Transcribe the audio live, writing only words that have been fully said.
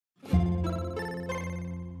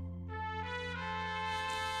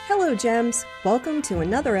Hello, Gems. Welcome to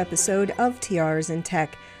another episode of TRs in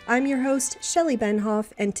Tech. I'm your host, Shelly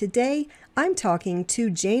Benhoff, and today I'm talking to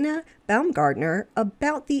Jana Baumgartner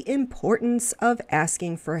about the importance of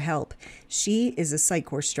asking for help. She is a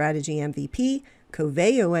Sitecore Strategy MVP,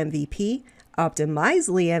 Coveo MVP,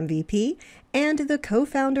 Optimizely MVP, and the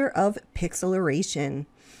co-founder of Pixelation.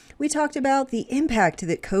 We talked about the impact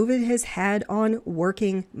that COVID has had on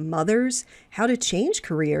working mothers, how to change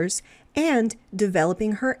careers, and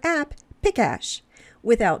developing her app, Pickash.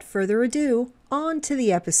 Without further ado, on to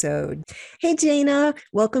the episode. Hey, Jana,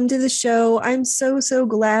 welcome to the show. I'm so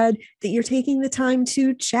glad that you're taking the time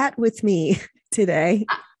to chat with me today.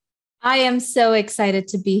 I am so excited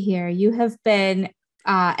to be here. You have been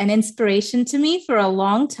an inspiration to me for a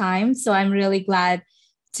long time, so I'm really glad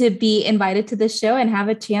to be invited to the show and have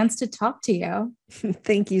a chance to talk to you.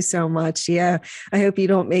 Thank you so much. Yeah, I hope you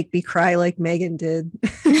don't make me cry like Megan did.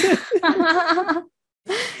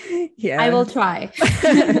 Yeah, I will try.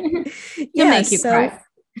 You'll make you cry.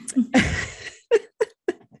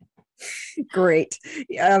 Great.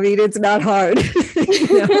 I mean, it's not hard.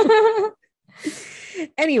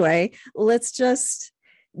 Anyway, let's just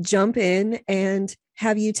jump in and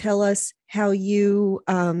have you tell us how you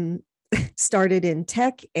started in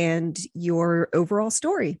tech and your overall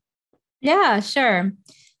story. Yeah, sure.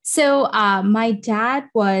 So my dad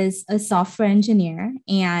was a software engineer,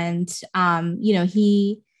 and I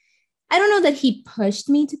don't know that he pushed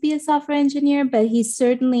me to be a software engineer, but he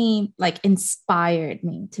certainly inspired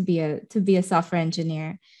me to be a software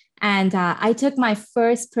engineer. And I took my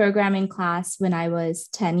first programming class when I was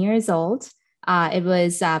 10 years old. It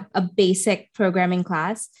was a basic programming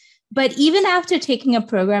class. But even after taking a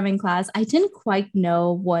programming class, I didn't quite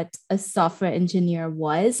know what a software engineer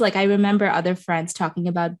was. I remember other friends talking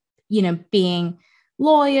about, being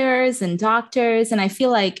lawyers and doctors. And I feel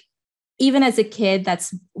like even as a kid,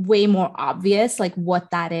 that's way more obvious, what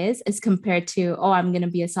that is as compared to, oh, I'm going to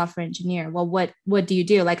be a software engineer. Well, what do you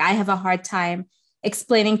do? I have a hard time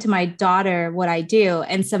explaining to my daughter what I do.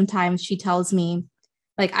 And sometimes she tells me,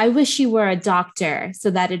 I wish you were a doctor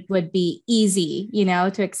so that it would be easy,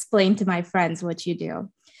 to explain to my friends what you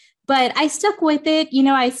do. But I stuck with it.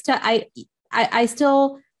 I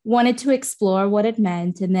still wanted to explore what it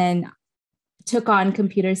meant, and then took on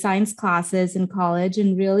computer science classes in college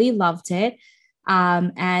and really loved it.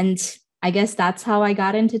 And I guess that's how I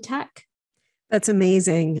got into tech. That's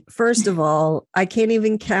amazing. First of all, I can't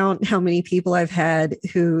even count how many people I've had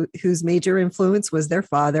whose major influence was their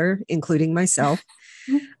father, including myself.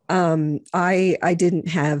 I didn't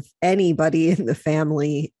have anybody in the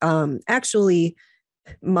family. Actually,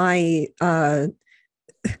 my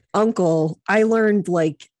uncle, I learned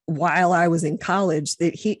while I was in college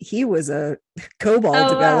that he was a COBOL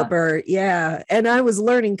developer. Wow. Yeah. And I was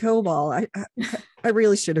learning COBOL. I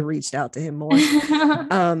really should have reached out to him more.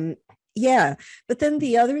 Yeah. But then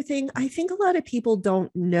the other thing, I think a lot of people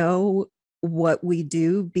don't know what we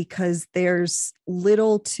do because there's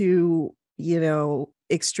little to,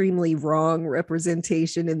 extremely wrong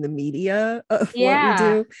representation in the media of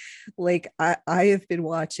what we do. I have been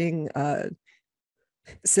watching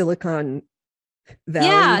Silicon Valley.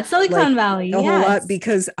 Yeah, Silicon Valley. A whole lot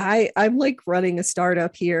because I'm running a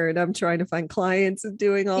startup here and I'm trying to find clients and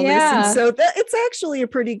doing all this. And so it's actually a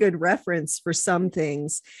pretty good reference for some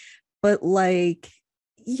things. But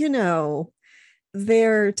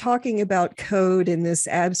they're talking about code in this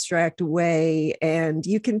abstract way, and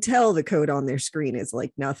you can tell the code on their screen is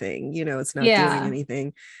nothing, it's not doing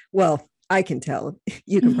anything. Well, I can tell,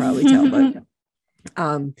 you can probably tell,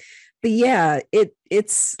 but yeah,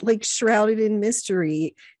 it's shrouded in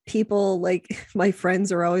mystery. People my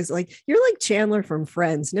friends are always you're like Chandler from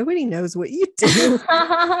Friends. Nobody knows what you do.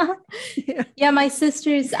 Yeah, my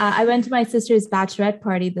sister's, I went to my sister's bachelorette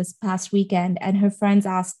party this past weekend, and her friends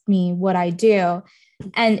asked me what I do.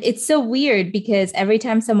 And it's so weird because every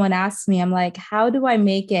time someone asks me, I'm like, how do I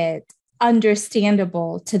make it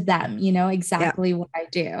understandable to them? Exactly what I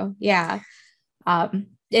do. Yeah.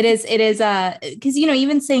 It is because,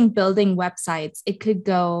 even saying building websites, it could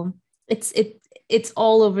go, it's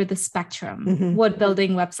all over the spectrum, what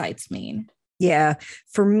building websites mean. Yeah.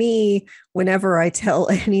 For me, whenever I tell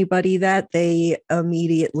anybody that, they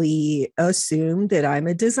immediately assume that I'm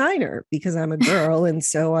a designer because I'm a girl. And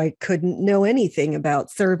so I couldn't know anything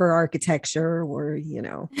about server architecture or,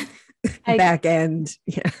 back end.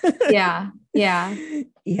 Yeah.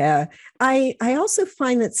 Yeah. I also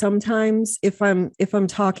find that sometimes if I'm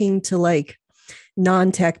talking to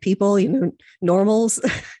non-tech people, normals,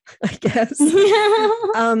 I guess.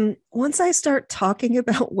 Once I start talking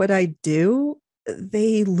about what I do,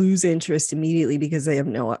 they lose interest immediately because they have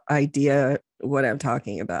no idea what I'm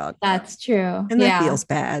talking about. That's true. And that Yeah. feels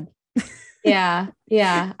bad. Yeah.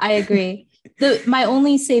 Yeah. I agree. My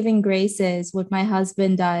only saving grace is what my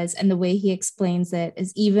husband does, and the way he explains it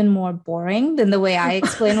is even more boring than the way I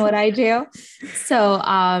explain what I do. So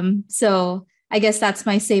I guess that's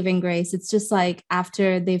my saving grace. It's just like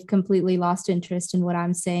after they've completely lost interest in what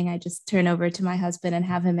I'm saying, I just turn over to my husband and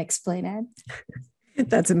have him explain it.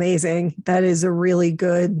 That's amazing. That is a really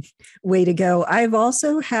good way to go. I've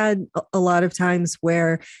also had a lot of times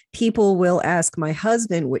where people will ask my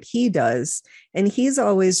husband what he does. And he's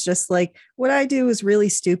always just like, what I do is really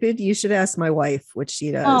stupid. You should ask my wife what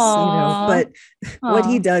she does, Aww. but what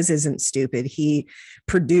he Aww. does isn't stupid. He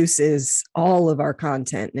produces all of our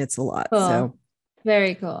content and it's a lot. Cool. So,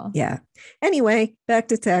 Very cool. yeah. Anyway, back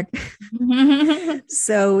to tech.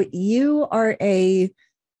 So, you are a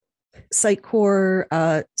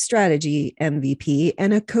Sitecore strategy MVP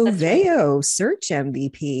and a Coveo right. search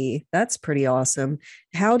MVP. That's pretty awesome.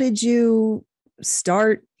 How did you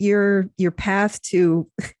start your path to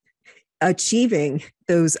achieving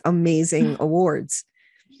those amazing awards?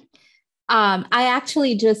 I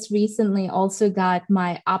actually just recently also got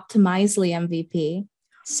my Optimizely MVP.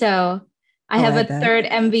 So I have a third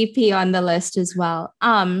MVP on the list as well.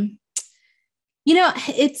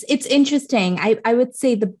 It's interesting. I would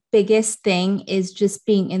say the biggest thing is just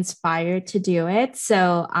being inspired to do it.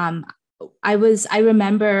 So I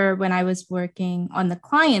remember when I was working on the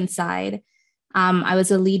client side, I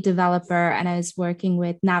was a lead developer and I was working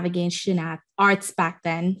with Navigation Arts back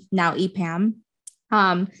then, now EPAM.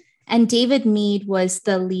 And David Mead was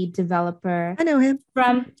the lead developer. I know him.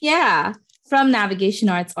 From Navigation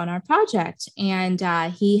Arts on our project. And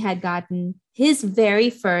he had gotten his very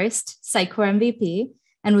first Sitecore MVP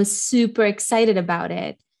and was super excited about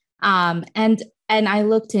it. And I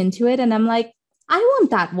looked into it and I'm like, I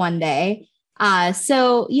want that one day.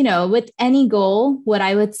 So, with any goal, what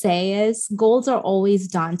I would say is goals are always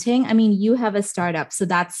daunting. I mean, you have a startup, so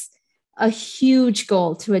that's a huge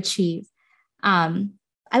goal to achieve.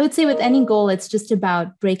 I would say with any goal, it's just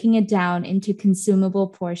about breaking it down into consumable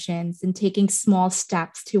portions and taking small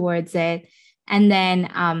steps towards it. And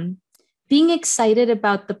then being excited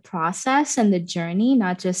about the process and the journey,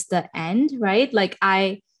 not just the end, right? Like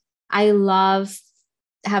I love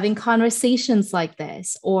having conversations like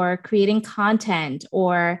this, or creating content,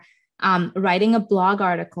 or writing a blog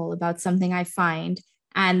article about something I find.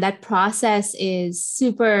 And that process is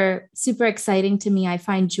super, super exciting to me. I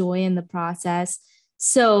find joy in the process.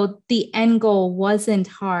 So the end goal wasn't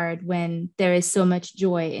hard when there is so much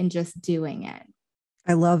joy in just doing it.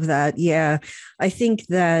 I love that. Yeah. I think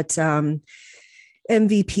that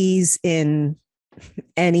MVPs in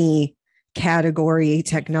any category,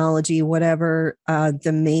 technology, whatever,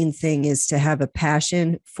 the main thing is to have a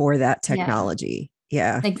passion for that technology.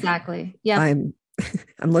 Yeah. Exactly. Yeah. I'm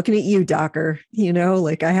looking at you, Docker,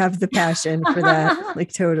 like I have the passion for that.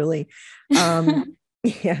 Like totally.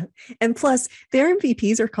 Yeah. And plus their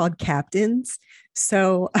MVPs are called captains.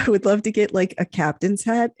 So I would love to get like a captain's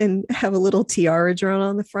hat and have a little tiara drawn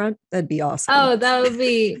on the front. That'd be awesome. Oh, that would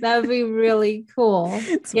be really cool.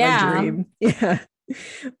 It's my dream. Yeah.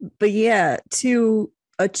 But yeah, to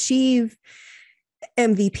achieve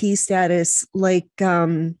MVP status, like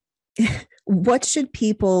what should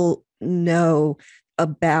people know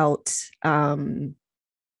about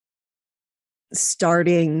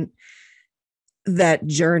starting that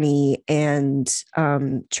journey and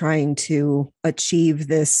trying to achieve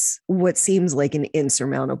this, what seems like an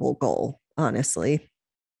insurmountable goal, honestly?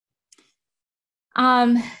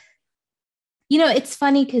 It's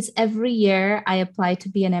funny because every year I apply to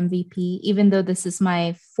be an MVP, even though this is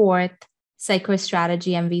my fourth Sitecore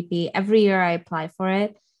strategy MVP. Every year I apply for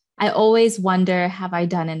it. I always wonder, have I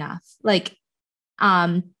done enough? Like,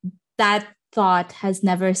 that thought has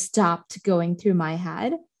never stopped going through my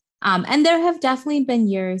head. And there have definitely been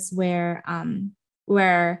years where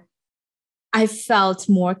I felt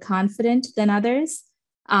more confident than others.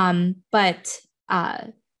 But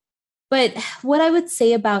what I would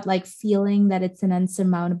say about like feeling that it's an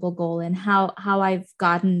unsurmountable goal and how I've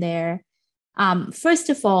gotten there, first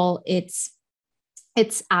of all, it's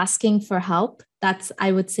asking for help. That's,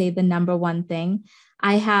 I would say, the number one thing.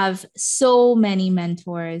 I have so many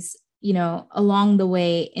mentors, along the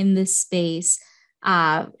way in this space,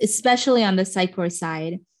 especially on the Sitecore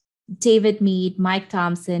side. David Mead, Mike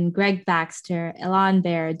Thompson, Greg Baxter, Elan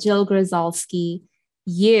Baer, Jill Grozalski,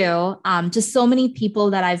 just so many people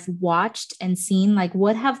that I've watched and seen, like,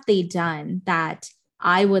 what have they done that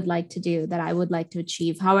I would like to do, that I would like to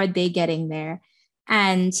achieve? How are they getting there?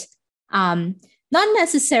 And not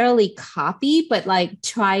necessarily copy, but like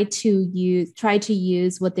try to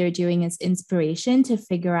use what they're doing as inspiration to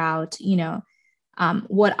figure out,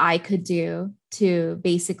 what I could do to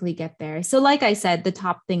basically get there. So like I said, the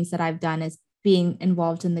top things that I've done is being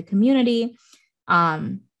involved in the community,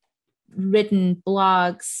 written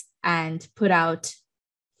blogs, and put out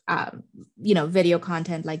video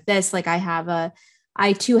content like this. Like I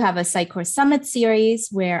too have a Sitecore Summit series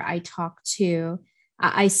where I talk to,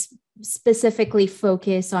 specifically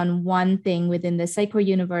focus on one thing within the Sitecore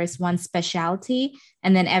universe, one specialty.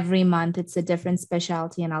 And then every month it's a different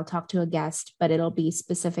specialty and I'll talk to a guest, but it'll be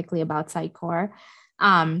specifically about Sitecore.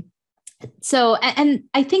 And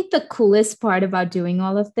I think the coolest part about doing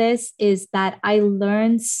all of this is that I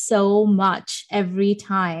learn so much every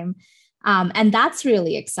time. And that's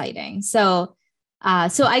really exciting. So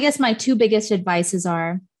I guess my two biggest advices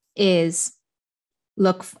is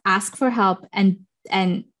ask for help and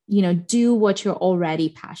do what you're already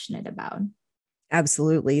passionate about.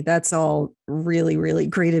 Absolutely. That's all really, really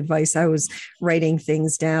great advice. I was writing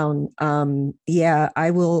things down.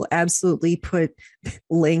 I will absolutely put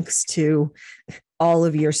links to all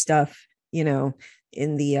of your stuff, in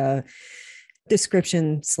the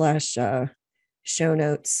description / show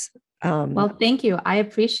notes. Well, thank you. I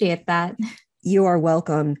appreciate that. You are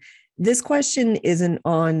welcome. This question isn't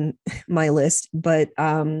on my list, but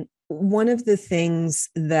one of the things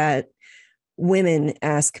that women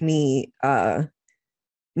ask me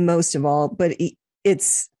most of all, but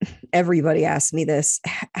it's everybody asks me this: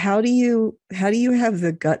 how do you have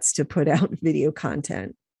the guts to put out video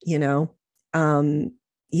content? What do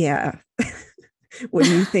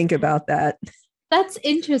you think about that? That's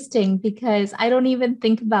interesting because I don't even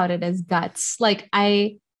think about it as guts. Like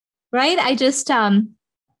I just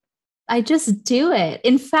do it.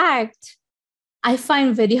 In fact, I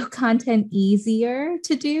find video content easier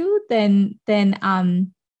to do than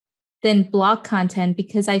blog content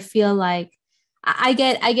because I feel like I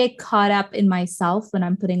get caught up in myself when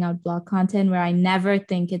I'm putting out blog content where I never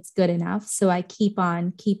think it's good enough. So I keep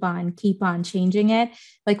on changing it.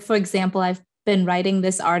 Like, for example, I've been writing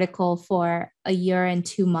this article for a year and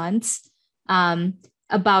 2 months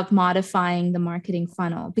about modifying the marketing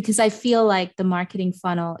funnel because I feel like the marketing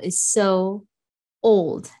funnel is so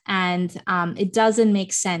old and it doesn't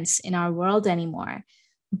make sense in our world anymore.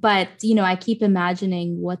 But, I keep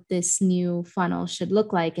imagining what this new funnel should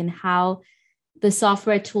look like and how the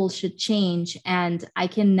software tools should change. And I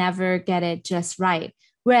can never get it just right.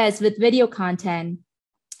 Whereas with video content,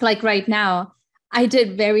 like right now, I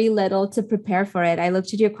did very little to prepare for it. I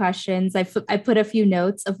looked at your questions. I put a few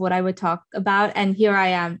notes of what I would talk about. And here I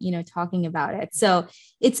am, talking about it. So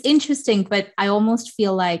it's interesting, but I almost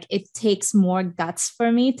feel like it takes more guts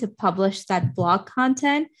for me to publish that blog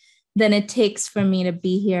content than it takes for me to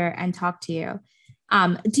be here and talk to you.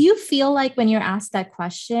 Do you feel like when you're asked that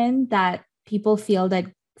question that people feel that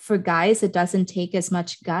for guys, it doesn't take as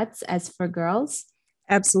much guts as for girls?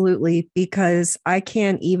 Absolutely, because I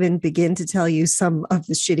can't even begin to tell you some of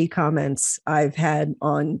the shitty comments I've had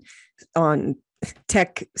on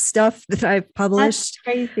tech stuff that I've published.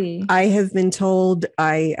 That's crazy. I have been told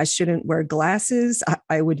I shouldn't wear glasses.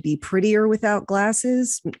 I would be prettier without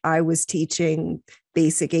glasses. I was teaching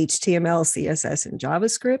basic HTML, CSS, and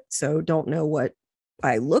JavaScript, so don't know what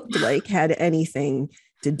I looked like had anything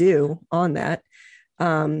to do on that.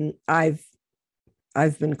 I've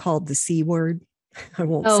been called the C word. I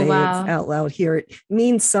won't say it out loud here. It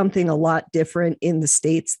means something a lot different in the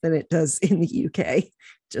States than it does in the UK.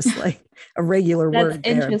 Just like a regular word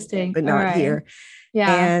there, interesting. But not here.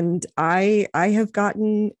 Yeah. And I have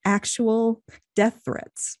gotten actual death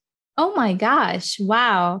threats. Oh my gosh.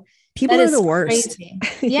 Wow. People are the worst.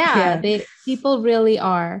 Yeah. People really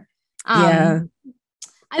are. I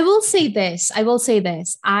will say this.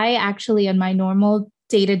 I actually, in my normal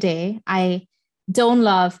day-to-day, I don't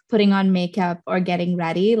love putting on makeup or getting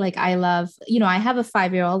ready. Like I love, I have a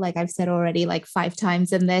 5-year-old, like I've said already, like 5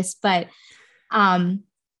 times in this, but,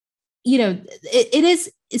 it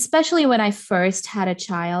is, especially when I first had a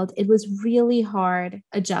child, it was really hard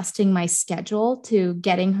adjusting my schedule to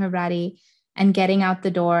getting her ready and getting out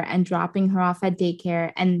the door and dropping her off at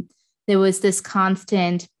daycare. And there was this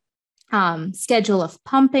constant schedule of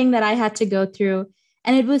pumping that I had to go through.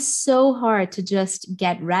 And it was so hard to just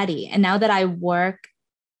get ready. And now that I work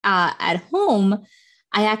at home,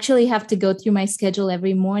 I actually have to go through my schedule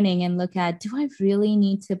every morning and look at, do I really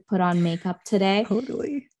need to put on makeup today?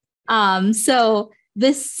 Totally. So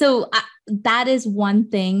that is one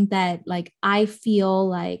thing that like, I feel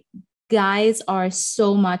like guys are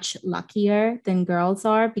so much luckier than girls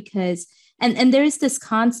are because, and there's this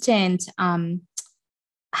constant,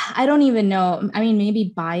 I don't even know. I mean,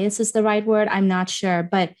 maybe bias is the right word. I'm not sure,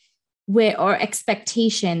 but or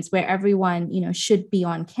expectations where everyone, should be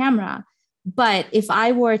on camera. But if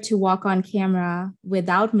I were to walk on camera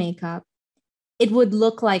without makeup, it would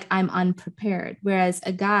look like I'm unprepared. Whereas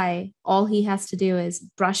a guy, all he has to do is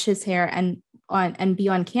brush his hair and be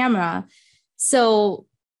on camera. So,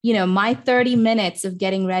 my 30 minutes of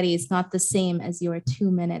getting ready is not the same as your 2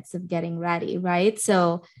 minutes of getting ready, right?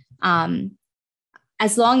 So,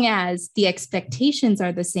 as long as the expectations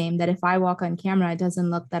are the same, that if I walk on camera, it doesn't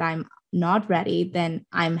look that I'm not ready, then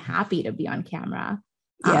I'm happy to be on camera.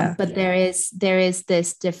 Yeah. But there is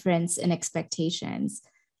this difference in expectations.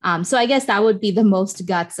 So I guess that would be the most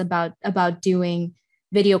guts about doing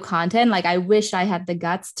video content. Like, I wish I had the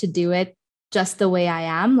guts to do it just the way I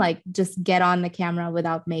am, like just get on the camera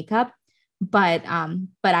without makeup. But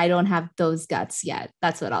I don't have those guts yet.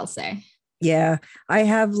 That's what I'll say. Yeah. I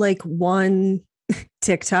have like one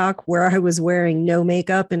TikTok where I was wearing no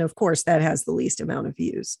makeup. And of course, that has the least amount of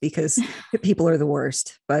views because people are the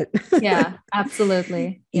worst. But yeah,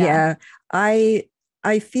 absolutely. Yeah. I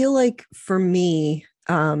feel like for me,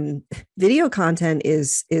 video content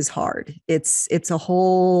is hard. It's a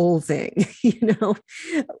whole thing,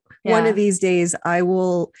 One of these days I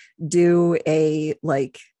will do a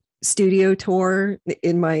like studio tour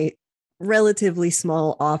in my relatively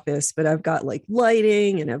small office, but I've got like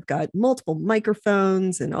lighting and I've got multiple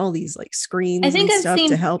microphones and all these like screens. I think and I've stuff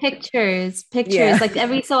seen to help. pictures. Yeah. Like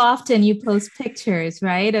every so often you post pictures,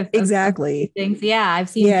 right? Exactly. Of things. Yeah, I've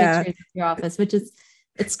seen pictures of your office, which is,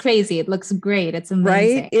 it's crazy. It looks great. It's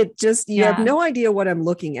amazing. Right? It just, you have no idea what I'm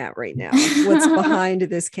looking at right now. What's behind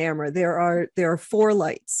this camera? There are 4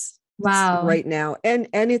 lights. Wow. Right now. And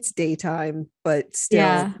it's daytime, but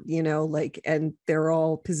still, and they're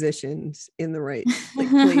all positioned in the right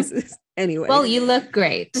places. Anyway. Well, you look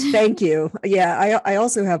great. Thank you. Yeah. I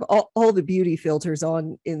also have all the beauty filters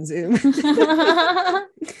on in Zoom.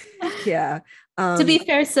 Yeah. To be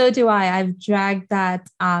fair, so do I. I've dragged that,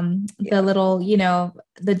 the little,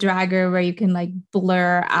 the dragger where you can like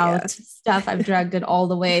blur out stuff. I've dragged it all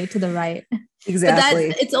the way to the right. Exactly.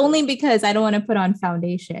 But it's only because I don't want to put on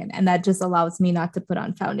foundation, and that just allows me not to put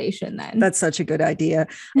on foundation then. That's such a good idea.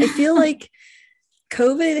 I feel like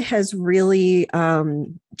COVID has really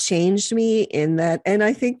changed me in that, and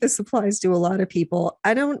I think this applies to a lot of people.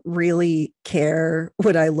 I don't really care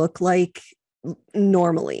what I look like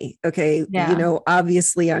normally. Okay. Yeah.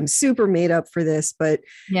 Obviously I'm super made up for this, but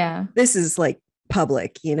this is like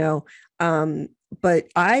public, but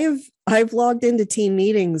I've logged into team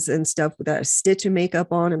meetings and stuff without a stitch of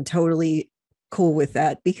makeup on. I'm totally cool with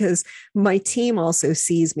that because my team also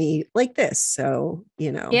sees me like this. So,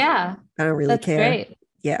 I don't really care. Great.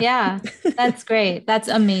 Yeah. That's great. That's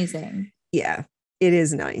amazing. Yeah, it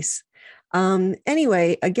is nice.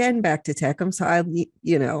 Anyway, again, back to tech. I'm sorry,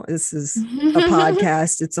 this is a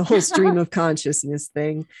podcast. It's a whole stream of consciousness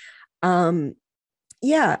thing.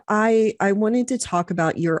 Yeah, I wanted to talk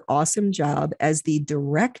about your awesome job as the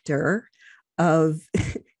director of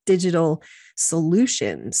digital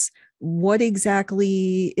solutions. What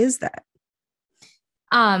exactly is that?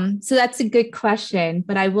 So that's a good question,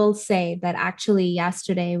 but I will say that actually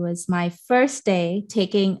yesterday was my first day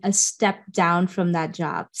taking a step down from that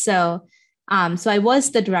job. So I was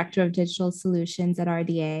the director of digital solutions at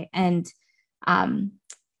RDA, and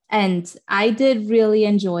I did really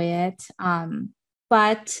enjoy it.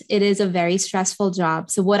 But it is a very stressful job.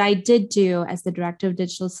 So what I did do as the director of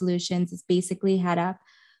digital solutions is basically head up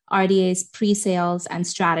RDA's pre-sales and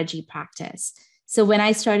strategy practice. So when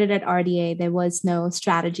I started at RDA, there was no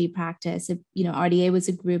strategy practice. RDA was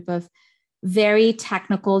a group of very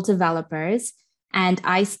technical developers. And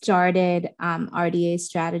I started RDA's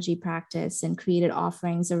strategy practice and created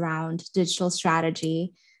offerings around digital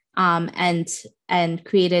strategy, and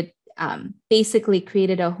basically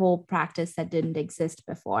created a whole practice that didn't exist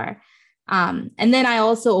before. And then I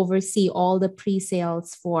also oversee all the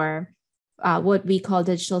pre-sales for what we call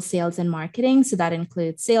digital sales and marketing. So that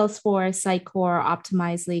includes Salesforce, Sitecore,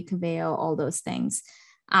 Optimizely, Coveo, all those things.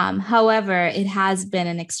 However, it has been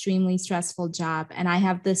an extremely stressful job. And I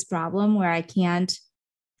have this problem where I can't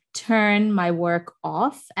turn my work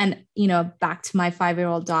off. And, back to my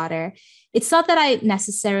 5-year-old daughter, it's not that I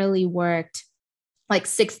necessarily worked like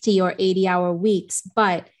 60 or 80-hour weeks,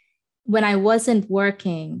 but when I wasn't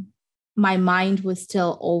working, my mind was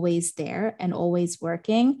still always there and always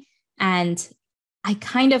working. And I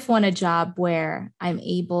kind of want a job where I'm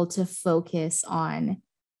able to focus on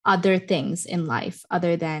other things in life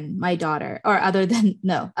other than my daughter, or other than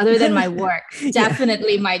my work.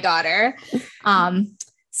 Definitely my daughter.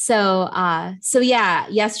 So yeah,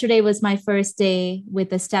 yesterday was my first day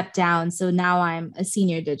with a step down. So now I'm a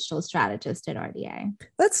senior digital strategist at RDA.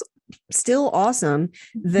 That's still awesome.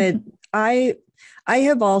 That I I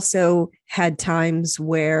have also had times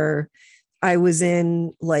where I was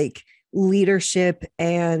in like leadership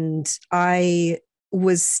and I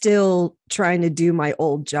was still trying to do my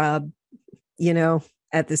old job, you know,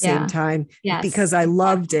 at the same Yeah. time because Yes, I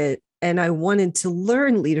loved exactly. it and I wanted to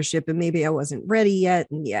learn leadership and maybe I wasn't ready yet.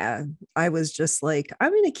 And yeah, I was just like,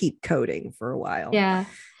 I'm going to keep coding for a while. Yeah.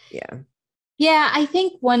 Yeah. Yeah, I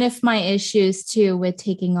think one of my issues too with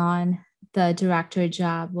taking on the director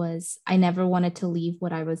job was I never wanted to leave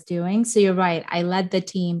what I was doing. So you're right. I led the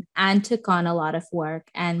team and took on a lot of work,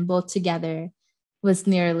 and both together was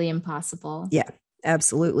nearly impossible. Yeah,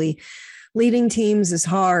 absolutely. Leading teams is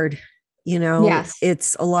hard. You know, Yes.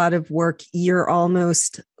 it's a lot of work. You're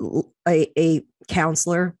almost a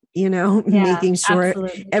counselor, you know, Yeah, making sure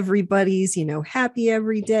absolutely. everybody's, you know, happy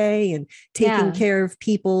every day and taking Yeah. care of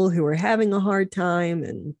people who are having a hard time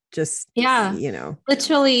and just, Yeah. you know,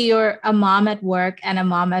 Literally you're a mom at work and a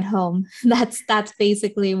mom at home. That's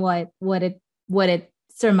basically what it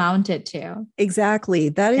surmounted to. exactly.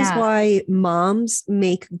 That is Yeah. why moms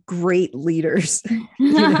make great leaders,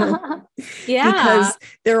 you know, Yeah. because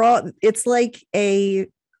they're all, it's like a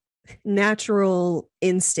natural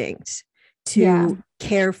instinct Yeah. to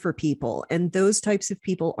care for people. And those types of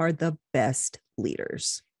people are the best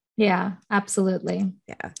leaders. Yeah, absolutely.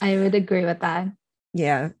 Yeah. I would agree with that.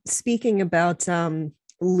 Yeah. Speaking about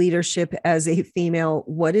leadership as a female,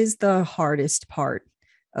 what is the hardest part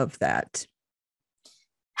of that?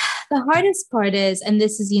 The hardest part is, and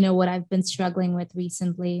this is, what I've been struggling with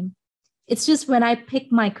recently. It's just when I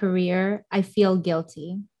pick my career, I feel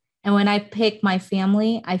guilty. And when I pick my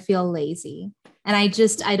family, I feel lazy. And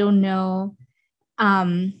I don't know.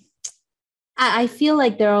 Um, I feel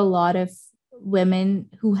like there are a lot of women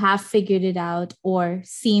who have figured it out or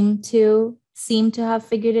seem to have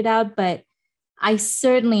figured it out, but I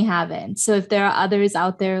certainly haven't. So if there are others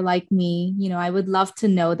out there like me, I would love to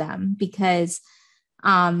know them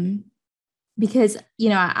um because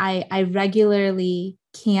I regularly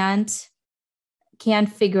can't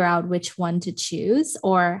figure out which one to choose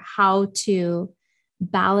or how to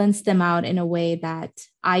balance them out in a way that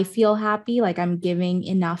I feel happy, like I'm giving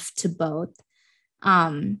enough to both.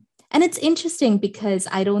 um and it's interesting because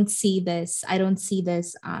I don't see this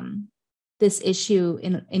issue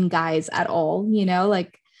in guys at all,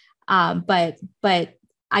 like but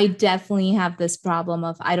I definitely have this problem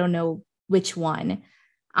of I don't know which one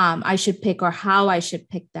I should pick or how I should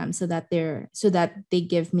pick them so that they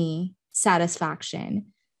give me satisfaction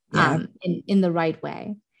Yeah. in the right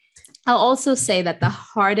way. I'll also say that the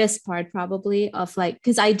hardest part probably of like,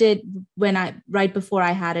 because I did when I right before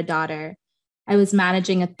I had a daughter, I was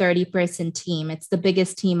managing a 30-person team. It's the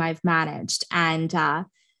biggest team I've managed. And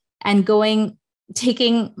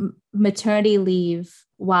taking maternity leave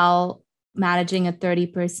while managing a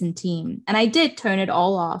 30-person team. And I did turn it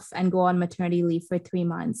all off and go on maternity leave for 3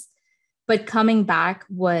 months. But coming back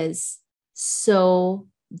was so,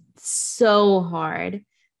 so hard.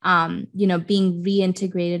 Being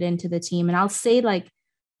reintegrated into the team. And I'll say, like,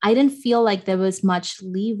 I didn't feel like there was much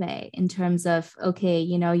leeway in terms of, okay,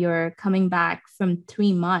 you're coming back from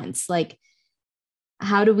 3 months. Like,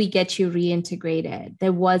 how do we get you reintegrated?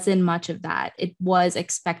 There wasn't much of that. It was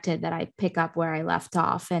expected that I pick up where I left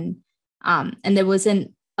off. And there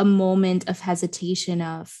wasn't a moment of hesitation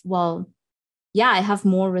of, well, yeah, I have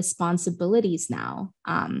more responsibilities now.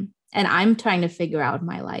 And I'm trying to figure out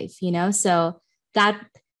my life, So that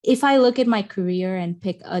if I look at my career and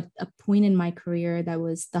pick a point in my career that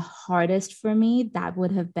was the hardest for me, that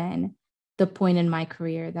would have been the point in my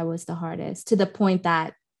career that was the hardest, to the point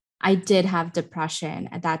that I did have depression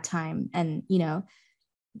at that time and,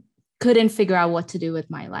 couldn't figure out what to do with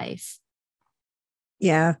my life.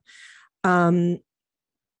 Yeah. Um,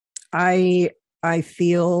 I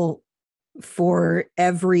feel for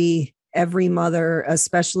every mother,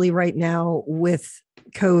 especially right now with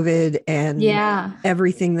COVID and Yeah.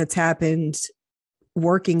 everything that's happened.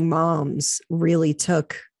 Working moms really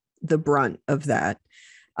took the brunt of that.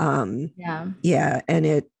 Yeah. Yeah, and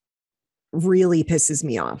it really pisses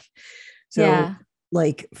me off. So, Yeah.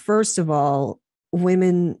 like, first of all,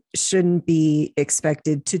 women shouldn't be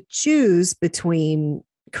expected to choose between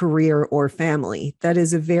career or family. That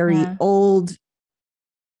is a very Yeah. old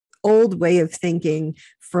way of thinking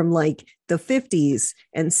from like the 50s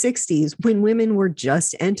and 60s when women were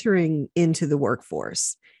just entering into the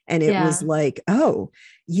workforce. And it was Yeah. like, oh,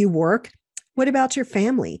 you work, What about your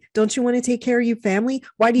family? Don't you want to take care of your family?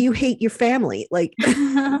 Why do you hate your family? Like,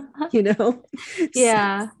 you know?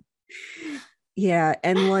 Yeah. Yeah.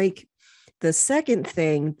 And like the second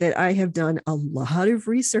thing that I have done a lot of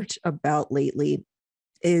research about lately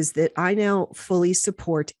is that I now fully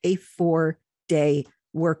support a 4-day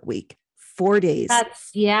work week, 4 days,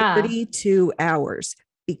 Yeah. 32 hours,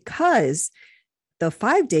 because the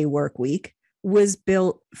 5-day work week was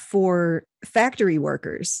built for factory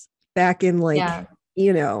workers back in like, Yeah.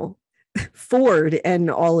 you know, Ford and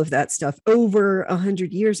all of that stuff over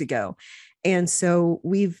 100 years ago. And so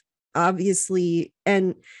we've obviously,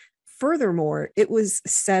 and furthermore, it was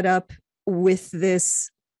set up with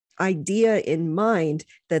this idea in mind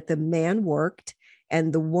that the man worked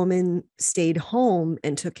and the woman stayed home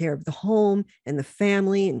and took care of the home and the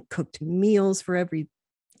family and cooked meals for every,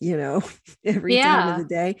 you know, every time of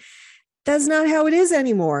the Yeah. day. That's not how it is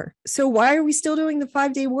anymore. So why are we still doing the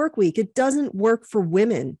 5-day work week? It doesn't work for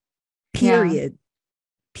women. Yeah. Period.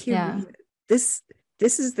 Yeah. Period.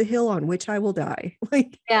 This is the hill on which I will die.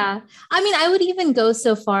 Like, Yeah. I mean, I would even go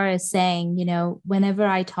so far as saying, whenever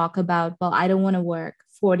I talk about, well, I don't want to work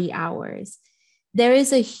 40 hours, there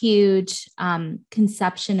is a huge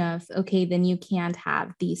conception of, okay, then you can't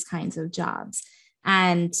have these kinds of jobs.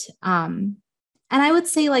 And and I would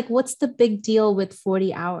say, like, what's the big deal with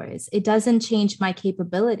 40 hours? It doesn't change my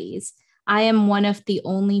capabilities. I am one of the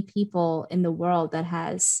only people in the world that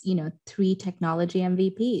has, 3 technology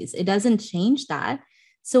MVPs. It doesn't change that.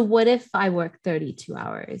 So what if I work 32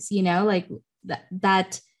 hours, like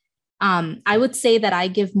that I would say that I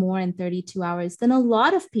give more in 32 hours than a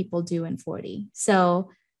lot of people do in 40. So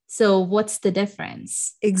what's the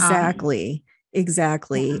difference? exactly. Yeah.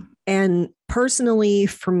 Exactly. And personally,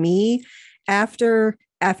 for me, after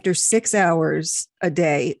 6 hours a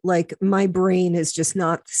day, like my brain is just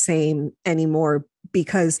not the same anymore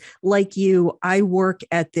because, like you, I work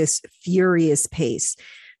at this furious pace.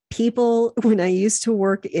 People, when I used to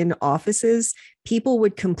work in offices, people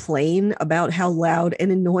would complain about how loud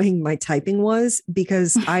and annoying my typing was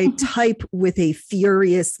because I type with a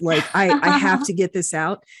furious, like, I have to get this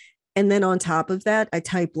out. And then on top of that, I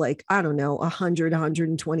type like, I don't know, 100,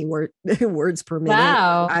 120 words per minute.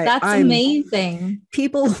 Wow, that's I'm amazing.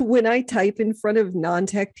 people, when I type in front of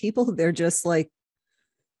non-tech people, they're just like,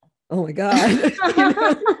 oh my God, you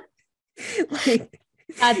know, like,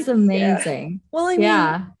 That's yeah. amazing. Well, I mean,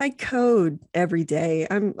 Yeah. I code every day.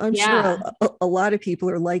 I'm sure Yeah. a lot of people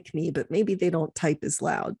are like me, but maybe they don't type as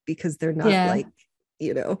loud because they're not Yeah. like,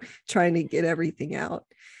 you know, trying to get everything out.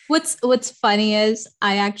 What's funny is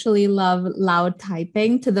I actually love loud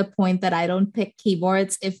typing to the point that I don't pick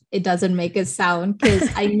keyboards if it doesn't make a sound because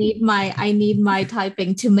I need my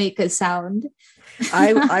typing to make a sound.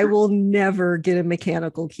 I will never get a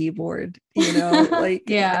mechanical keyboard, you know, like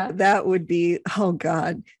Yeah. that would be, oh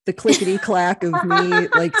God, the clickety clack of me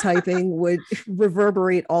like typing would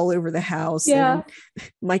reverberate all over the house Yeah. and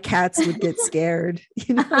my cats would get scared,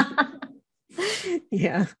 you know.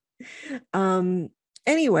 Yeah. Um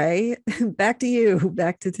anyway, back to you,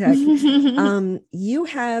 back to tech. You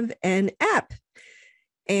have an app,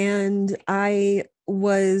 and I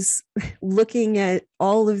was looking at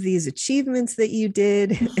all of these achievements that you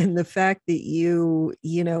did and the fact that you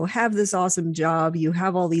know, have this awesome job, you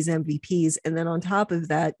have all these MVPs, and then on top of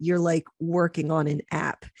that, you're like working on an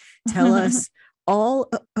app. Tell us all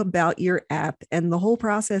about your app and the whole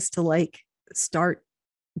process to like start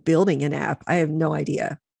building an app. I have no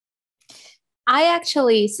idea.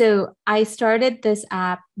 So I started this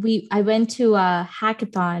app. I went to a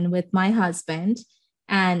hackathon with my husband,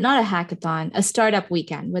 and not a hackathon, a startup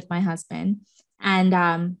weekend with my husband.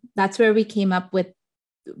 And that's where we came up with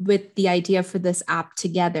the idea for this app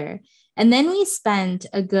together. And then we spent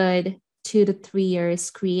a good 2 to 3 years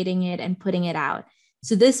creating it and putting it out.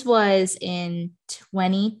 So this was in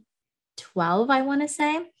 2012, I want to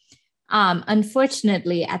say.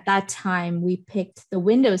 Unfortunately, at that time, we picked the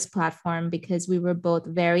Windows platform because we were both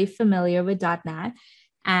very familiar with .NET.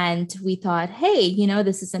 And we thought, hey,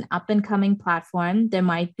 this is an up and coming platform. There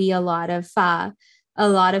might be a lot of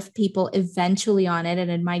people eventually on it,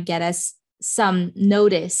 and it might get us some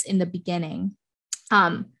notice in the beginning.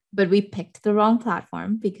 But we picked the wrong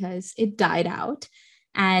platform because it died out.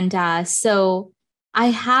 And so I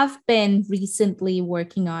have been recently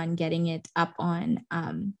working on getting it up on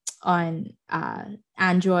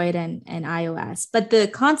Android and iOS. But the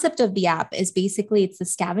concept of the app is basically it's a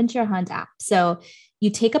scavenger hunt app. So you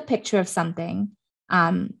take a picture of something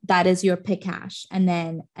that is your pick hash, and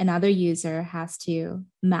then another user has to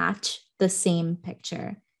match the same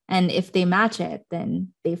picture. And if they match it,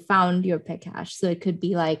 then they found your pick hash. So it could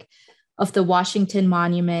be like, of the Washington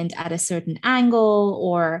Monument at a certain angle,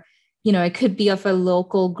 or, it could be of a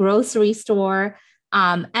local grocery store.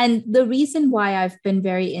 And the reason why I've been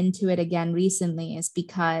very into it again recently is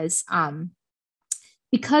because of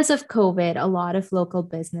COVID, a lot of local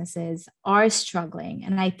businesses are struggling.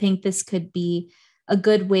 And I think this could be a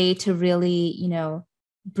good way to really,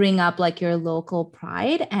 bring up like your local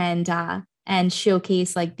pride and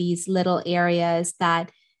showcase like these little areas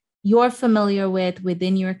that you're familiar with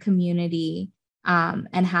within your community,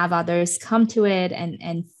 and have others come to it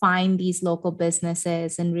and find these local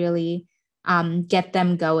businesses and really get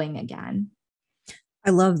them going again.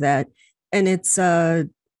 I love that. And it's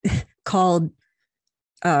called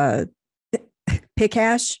Piccash.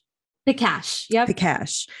 Piccash. Yep.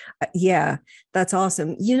 Piccash. Yeah, that's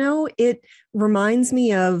awesome. It reminds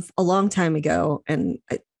me of a long time ago, and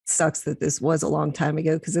it sucks that this was a long time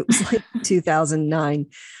ago because it was like 2009.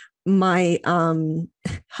 My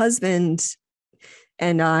husband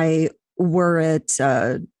and I were at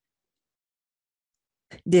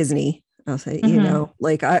Disney. I'll say,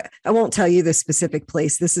 like I won't tell you the specific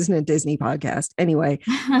place. This isn't a Disney podcast. Anyway,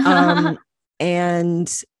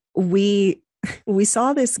 and we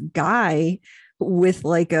saw this guy with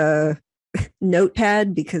like a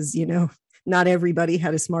notepad because, not everybody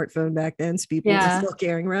had a smartphone back then. So people were still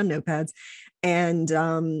carrying around notepads.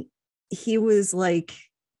 And he was like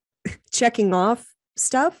checking off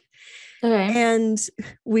stuff. Okay. And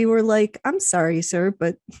we were like, I'm sorry, sir,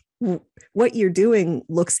 but what you're doing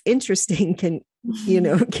looks interesting. Can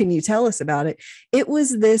you tell us about it? It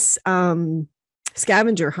was this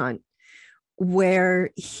scavenger hunt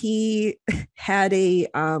where he had a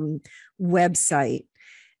website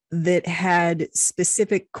that had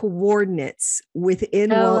specific coordinates within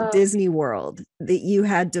Walt Disney World that you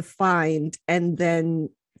had to find and then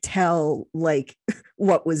tell like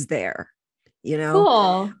what was there,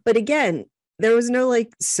 Cool. But again, there was no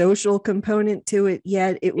like social component to it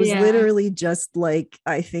yet. It was literally just like,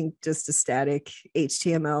 I think just a static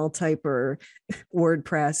HTML type or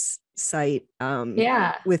WordPress site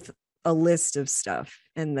with a list of stuff.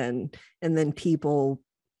 And then people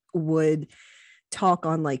would talk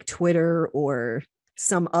on like Twitter or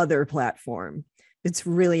some other platform. It's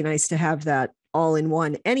really nice to have that all in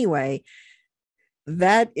one. Anyway,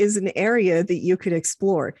 that is an area that you could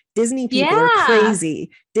explore. Disney people are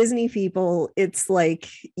crazy. Disney people, it's like,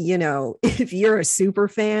 if you're a super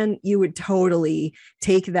fan, you would totally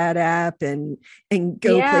take that app and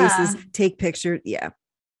go places, take pictures. Yeah.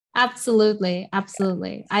 Absolutely.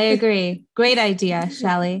 I agree. Great idea,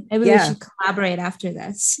 Shelly. Maybe we should collaborate after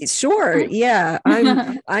this. Sure. Yeah.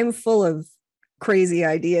 I'm full of crazy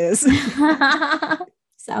ideas.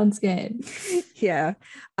 Sounds good. Yeah.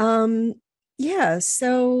 Yeah.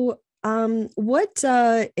 So, what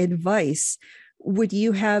advice would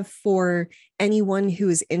you have for anyone who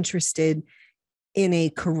is interested in a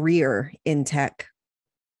career in tech?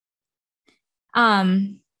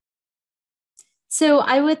 So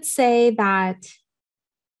I would say that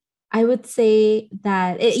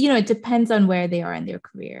it depends on where they are in their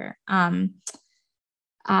career.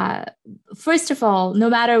 First of all, no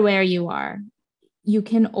matter where you are, you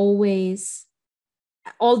can always,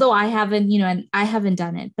 although I haven't, and I haven't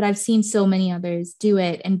done it, but I've seen so many others do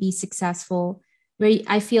it and be successful, where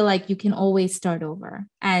I feel like you can always start over.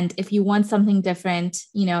 And if you want something different,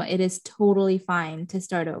 it is totally fine to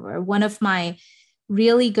start over. One of my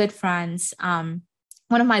really good friends,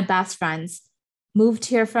 one of my best friends, moved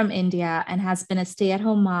here from India and has been a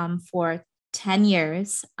stay-at-home mom for 10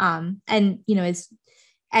 years.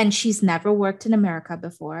 And she's never worked in America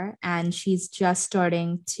before, and she's just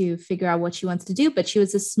starting to figure out what she wants to do. But she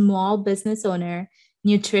was a small business owner,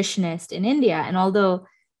 nutritionist in India. And although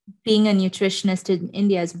being a nutritionist in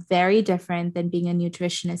India is very different than being a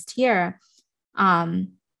nutritionist here,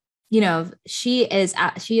 she is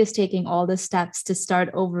taking all the steps to start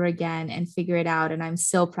over again and figure it out. And I'm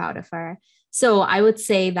so proud of her. So I would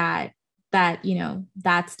say that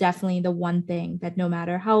that's definitely the one thing, that no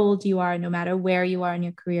matter how old you are, no matter where you are in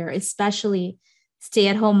your career, especially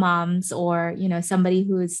stay-at-home moms or, somebody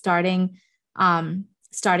who is starting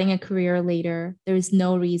a career later, there's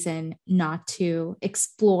no reason not to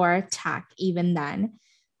explore tech even then.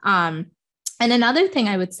 And another thing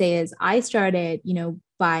I would say is I started,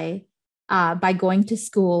 by going to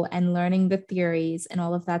school and learning the theories and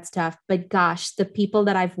all of that stuff. But gosh, the people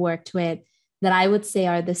that I've worked with that I would say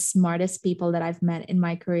are the smartest people that I've met in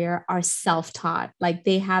my career are self-taught. Like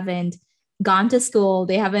they haven't gone to school,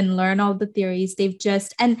 they haven't learned all the theories. They've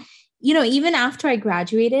just, and, even after I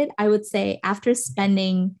graduated, I would say after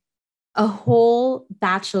spending a whole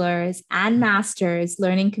bachelor's and master's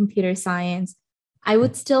learning computer science, I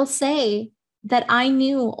would still say that I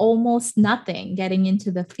knew almost nothing getting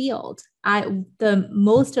into the field. The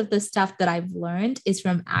most of the stuff that I've learned is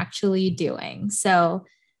from actually doing.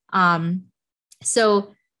 Um,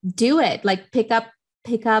 so do it. Like pick up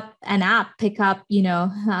an app, pick up,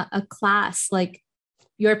 a class, like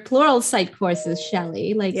your Pluralsight courses,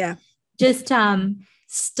 Shelley. Like Yeah. just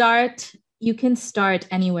start. You can start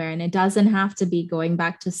anywhere, and it doesn't have to be going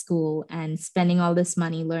back to school and spending all this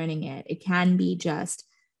money learning it. It can be just,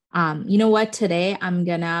 you know what, today I'm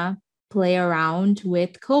gonna play around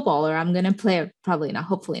with COBOL, or I'm gonna play, probably not,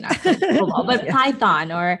 hopefully not COBOL, but Yeah.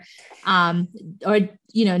 Python, or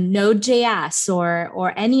Node.js,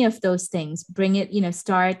 or any of those things. Bring it,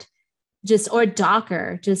 start just, or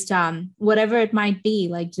Docker, just whatever it might be,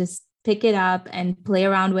 like just pick it up and play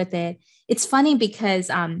around with it. It's funny because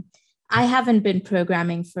I haven't been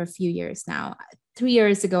programming for a few years now. 3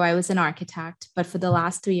 years ago, I was an architect, but for the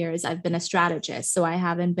last 3 years, I've been a strategist. So I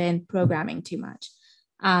haven't been programming too much.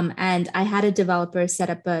 And I had a developer set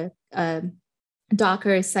up a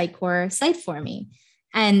Docker Sitecore site for me.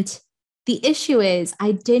 And the issue is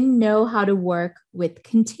I didn't know how to work with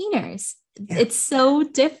containers. Yeah. It's so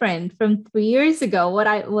different from 3 years ago, what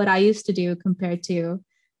I used to do compared to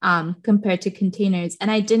containers.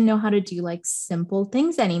 And I didn't know how to do like simple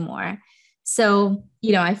things anymore. So,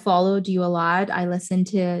 I followed you a lot. I listened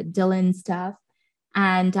to Dylan's stuff,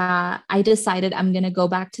 and I decided I'm going to go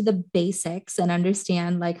back to the basics and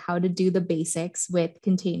understand like how to do the basics with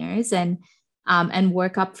containers, and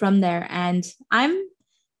work up from there. And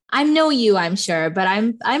I know you, I'm sure, but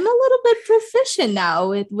I'm a little bit proficient now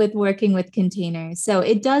with working with containers. So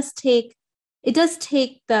it does take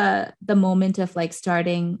the moment of like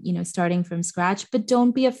starting from scratch, but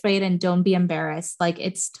don't be afraid and don't be embarrassed. Like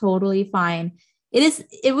it's totally fine.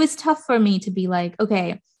 It was tough for me to be like,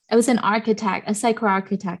 okay, I was an architect, a Sitecore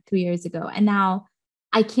architect 3 years ago, and now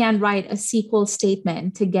I can't write a SQL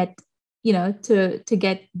statement to get, to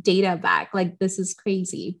get data back. Like this is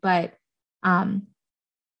crazy. But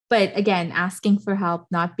again, asking for help,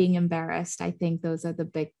 not being embarrassed, I think those are the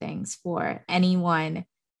big things for anyone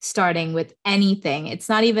starting with anything. It's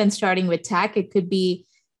not even starting with tech. It could be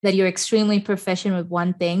that you're extremely proficient with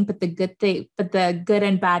one thing, but the good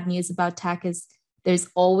and bad news about tech is there's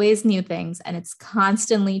always new things and it's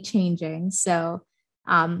constantly changing. So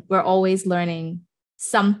we're always learning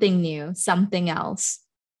something new, something else.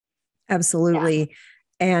 Absolutely. Yeah.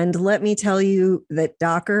 And let me tell you that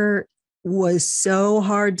Docker was so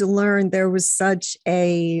hard to learn. There was such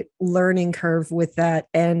a learning curve with that.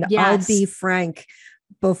 And yes. I'll be frank,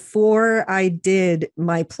 before I did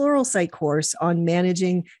my Pluralsight course on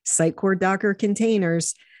managing Sitecore Docker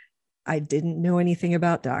containers, I didn't know anything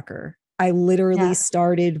about Docker. I literally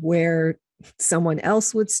started where someone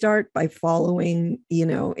else would start by following,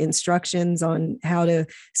 instructions on how to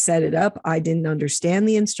set it up. I didn't understand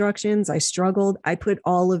the instructions. I struggled. I put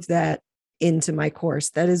all of that into my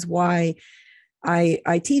course. That is why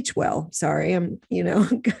I teach well. Sorry, I've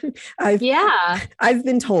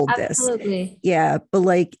been told Absolutely. This. Yeah. But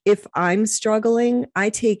like, if I'm struggling,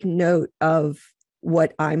 I take note of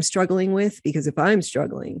what I'm struggling with, because if I'm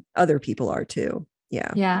struggling, other people are too.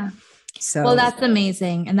 Yeah. Yeah. So, well, that's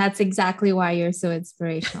amazing. And that's exactly why you're so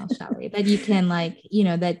inspirational, Shelley, that you can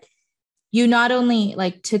that you not only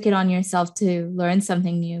like took it on yourself to learn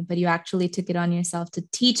something new, but you actually took it on yourself to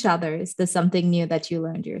teach others the something new that you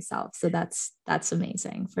learned yourself. So that's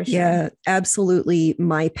amazing for sure. Yeah, absolutely.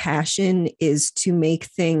 My passion is to make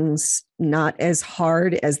things not as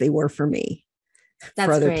hard as they were for me,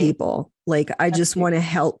 for other people. Like, I just want to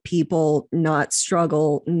help people not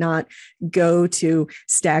struggle, not go to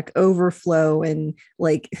Stack Overflow and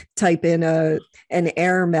like type in an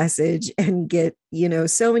error message and get,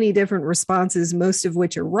 so many different responses, most of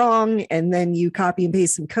which are wrong. And then you copy and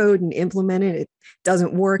paste some code and implement it. It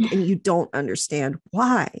doesn't work and you don't understand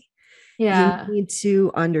why. Yeah. You need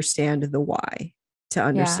to understand the why to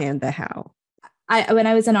understand the how. When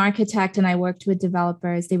I was an architect and I worked with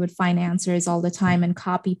developers, they would find answers all the time and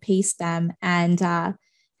copy paste them and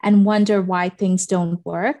wonder why things don't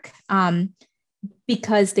work,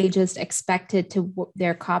 because they just expected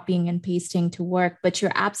their copying and pasting to work. But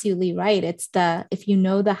you're absolutely right. If you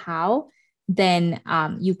know the how, then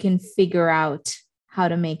you can figure out how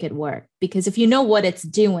to make it work. Because if you know what it's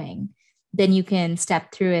doing, then you can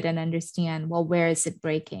step through it and understand, well, where is it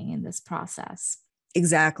breaking in this process?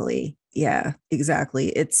 Exactly. Yeah, exactly.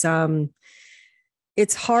 It's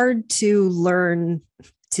hard to learn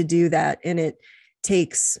to do that. And it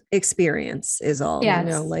takes experience is all.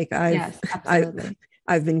 Yes. Like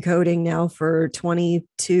I've been coding now for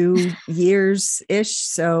 22 years ish.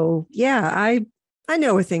 So yeah, I I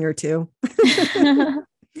know a thing or two.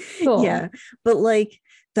 Cool. Yeah. But like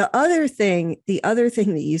the other thing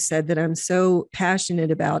that you said that I'm so passionate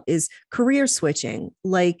about is career switching.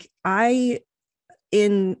 Like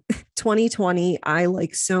in 2020, I,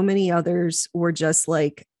 like so many others, were just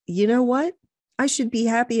like, you know what? I should be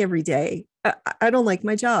happy every day. I don't like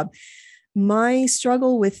my job. My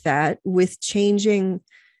struggle with that, with changing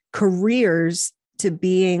careers to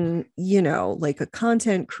being, like a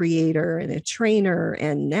content creator and a trainer.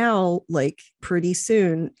 And now, like pretty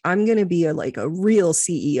soon, I'm going to be a real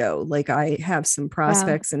CEO. Like I have some Wow.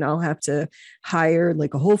 prospects and I'll have to hire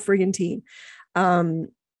like a whole friggin' team. Um,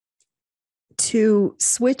 to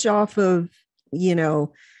switch off of, you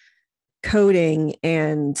know, coding,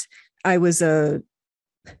 and I was a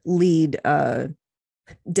lead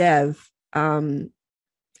dev.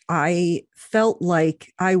 I felt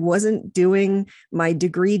like I wasn't doing my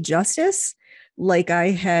degree justice. Like I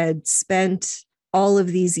had spent all of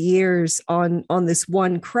these years on this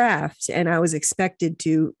one craft, and I was expected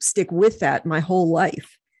to stick with that my whole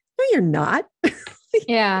life. No, you're not.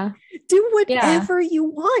 Yeah. Do Yeah. whatever you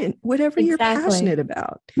want, whatever you're Exactly. passionate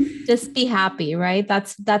about. Just be happy, right?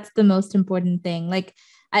 That's the most important thing. Like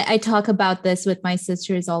I talk about this with my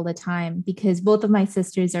sisters all the time because both of my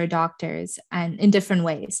sisters are doctors and in different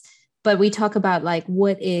ways. But we talk about like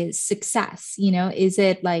what is success? Is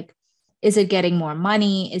it like, is it getting more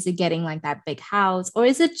money? Is it getting like that big house? Or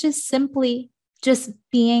is it just simply just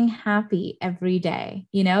being happy every day?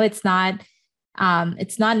 It's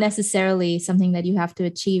not necessarily something that you have to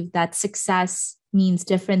achieve. That success means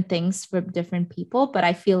different things for different people, but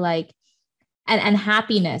I feel like and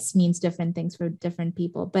happiness means different things for different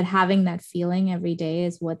people, but having that feeling every day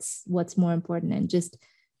is what's more important, and just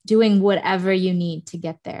doing whatever you need to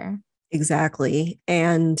get there. Exactly.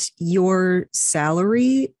 And your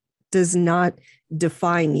salary does not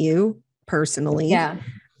define you personally. Yeah.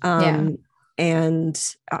 Yeah. Um,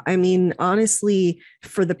 and I mean, honestly,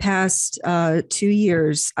 for the past 2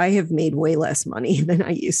 years, I have made way less money than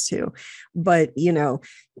I used to. But,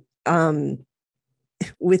 um,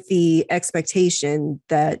 with the expectation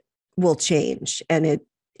that will change, and it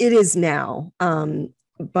is now.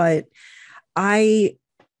 But I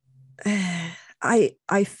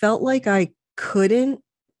I felt like I couldn't,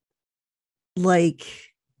 like,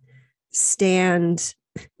 stand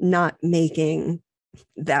not making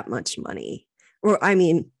that much money. Or I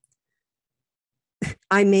mean,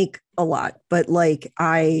 I make a lot, but like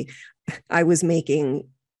I was making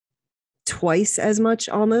twice as much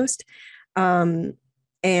almost. Um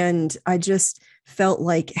and I just felt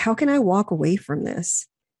like, how can I walk away from this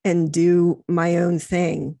and do my own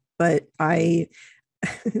thing? But I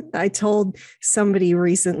told somebody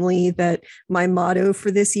recently that my motto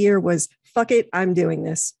for this year was, fuck it, I'm doing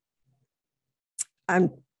this.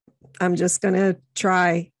 I'm I'm just going to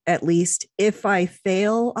try. At least if I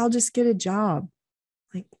fail, I'll just get a job.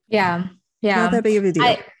 Like, Yeah. not Yeah. that big of a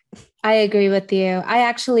deal. I agree with you. I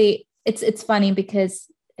actually, it's funny because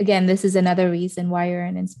again, this is another reason why you're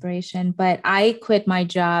an inspiration, but I quit my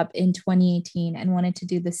job in 2018 and wanted to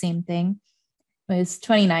do the same thing. It was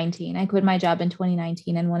 2019. I quit my job in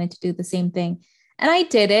 2019 and wanted to do the same thing. And I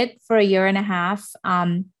did it for a year and a half.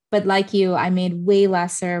 But like you, I made way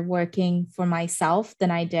lesser working for myself than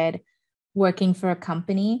I did working for a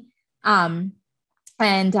company. Um,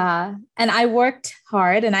 and I worked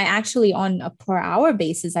hard, and I actually, on a per hour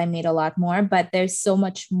basis, I made a lot more, but there's so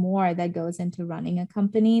much more that goes into running a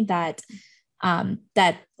company that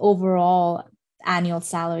overall annual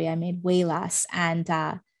salary I made way less. And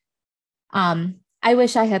I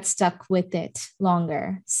wish I had stuck with it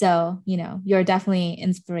longer. So, you're definitely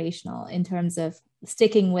inspirational in terms of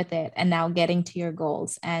sticking with it and now getting to your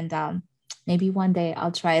goals. And maybe one day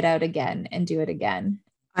I'll try it out again and do it again.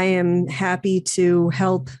 I am happy to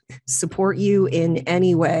help support you in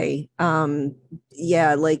any way.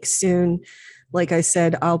 Yeah, like soon, like I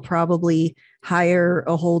said, I'll probably hire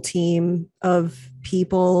a whole team of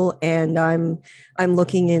people, and I'm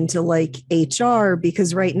looking into like HR,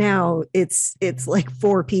 because right now it's like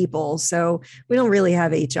 4 people. So we don't really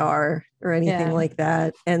have HR or anything Yeah. like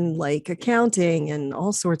that, and like accounting and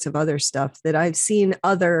all sorts of other stuff that I've seen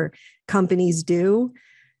other companies do.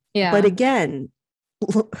 But Yeah. again,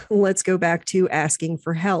 let's go back to asking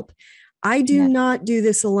for help. I do Yeah. not do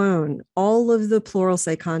this alone. All of the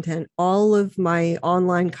Pluralsight content, all of my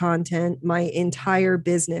online content, my entire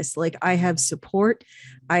business, like I have support.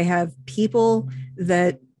 I have people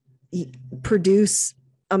that produce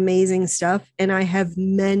amazing stuff, and I have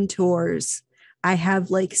mentors. I have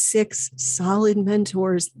like 6 solid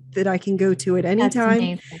mentors that I can go to at any That's time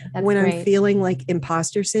amazing. That's when I'm great. feeling like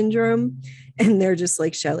imposter syndrome. And they're just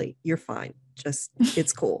like, Shelly, you're fine. just,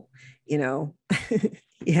 it's cool, you know?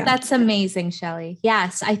 Yeah. That's amazing, Shelley.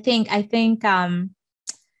 Yes,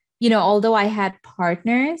 although I had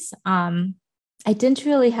partners, I didn't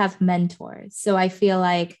really have mentors. So I feel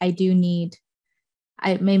like I do need,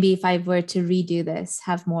 maybe if I were to redo this,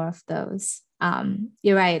 have more of those.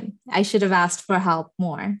 You're right. I should have asked for help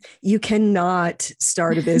more. You cannot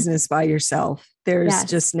start a business by yourself. There's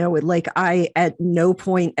just no, like I, at no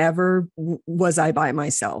point ever was I by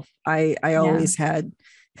myself. I always had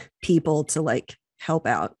people to like help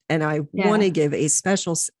out. And I want to give a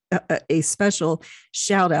special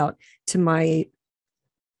shout out to my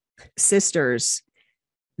sisters.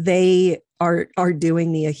 They are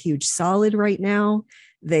doing me a huge solid right now.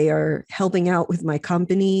 They are helping out with my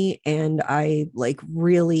company, and I like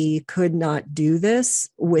really could not do this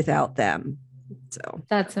without them. So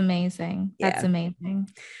that's amazing. That's amazing.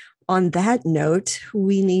 On that note,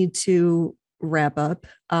 we need to wrap up.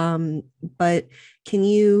 But can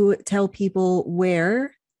you tell people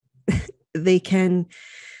where they can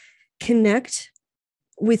connect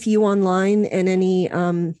with you online and any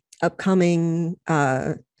upcoming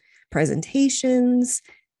presentations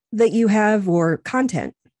that you have or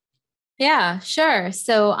content? Yeah, sure.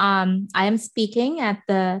 So I am speaking at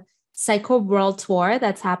the Psycho World Tour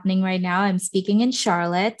that's happening right now. I'm speaking in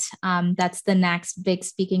Charlotte. That's the next big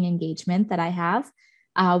speaking engagement that I have,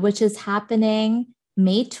 which is happening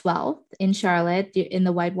May 12th in Charlotte in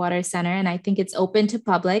the Whitewater Center. And I think it's open to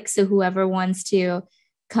public. So whoever wants to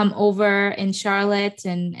come over in Charlotte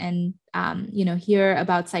and hear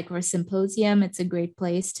about Psycho Symposium, it's a great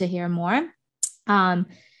place to hear more.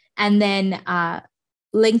 And then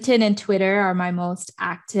LinkedIn and Twitter are my most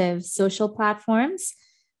active social platforms.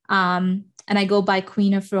 And I go by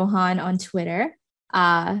Queen of Rohan on Twitter.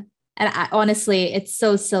 Honestly, it's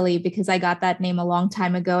so silly because I got that name a long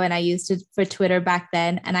time ago and I used it for Twitter back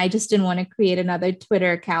then. And I just didn't want to create another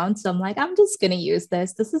Twitter account. So I'm like, I'm just going to use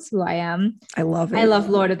this. This is who I am. I love it. I love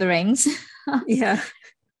Lord of the Rings. Yeah.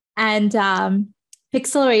 And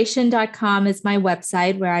pixelration.com is my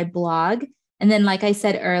website where I blog. And then, like I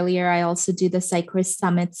said earlier, I also do the Psychor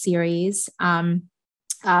Summit series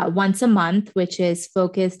once a month, which is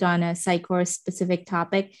focused on a Psychor specific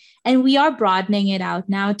topic. And we are broadening it out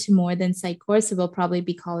now to more than Psychor. So we'll probably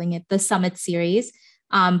be calling it the Summit series.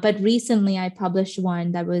 But recently I published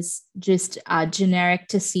one that was just generic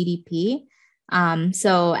to CDP. And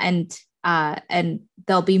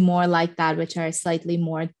there'll be more like that, which are slightly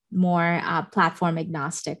more platform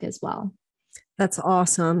agnostic as well. That's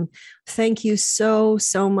awesome. Thank you so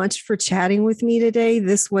much for chatting with me today.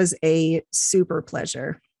 This was a super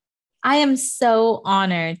pleasure. I am so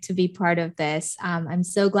honored to be part of this. I'm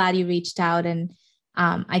so glad you reached out, and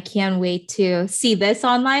I can't wait to see this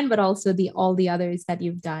online, but also all the others that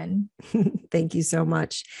you've done. Thank you so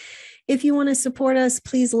much. If you want to support us,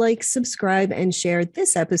 please like, subscribe, and share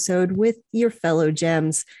this episode with your fellow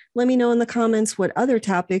gems. Let me know in the comments what other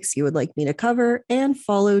topics you would like me to cover, and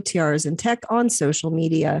follow Tiaras in Tech on social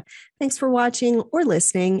media. Thanks for watching or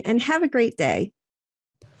listening, and have a great day.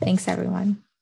 Thanks, everyone.